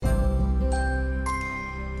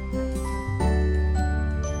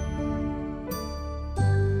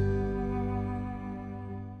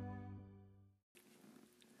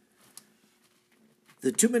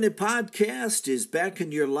The 2-Minute Podcast is back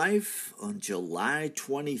in your life on July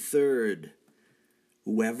 23rd.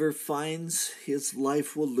 Whoever finds his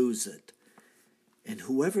life will lose it, and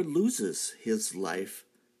whoever loses his life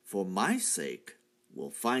for my sake will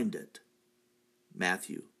find it.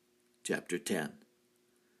 Matthew chapter 10.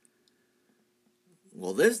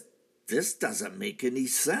 Well, this doesn't make any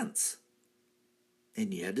sense,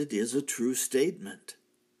 and yet it is a true statement.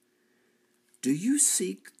 Do you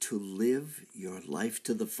seek to live your life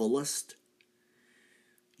to the fullest?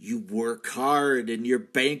 You work hard and your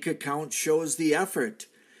bank account shows the effort.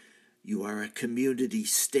 You are a community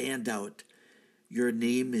standout. Your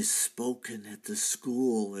name is spoken at the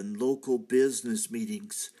school and local business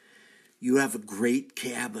meetings. You have a great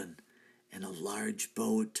cabin and a large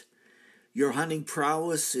boat. Your hunting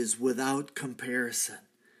prowess is without comparison.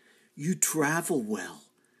 You travel well,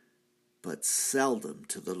 but seldom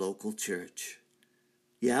to the local church.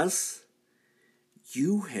 Yes,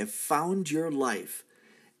 you have found your life,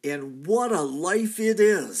 and what a life it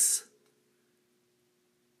is.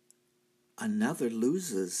 Another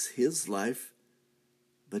loses his life,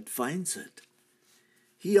 but finds it.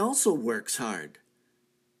 He also works hard,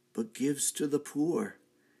 but gives to the poor.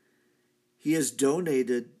 He has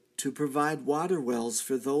donated to provide water wells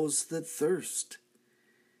for those that thirst.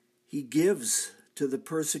 He gives to the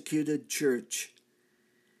persecuted church.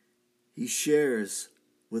 He shares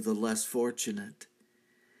with the less fortunate.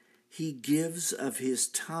 He gives of his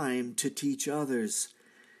time to teach others.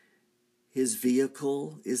 His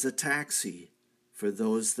vehicle is a taxi for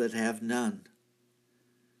those that have none.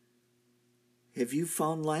 Have you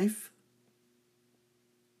found life?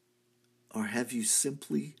 Or have you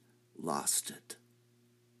simply lost it?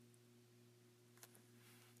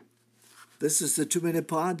 This is the 2-Minute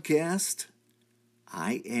Podcast.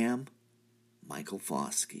 I am Michael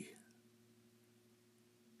Foskey.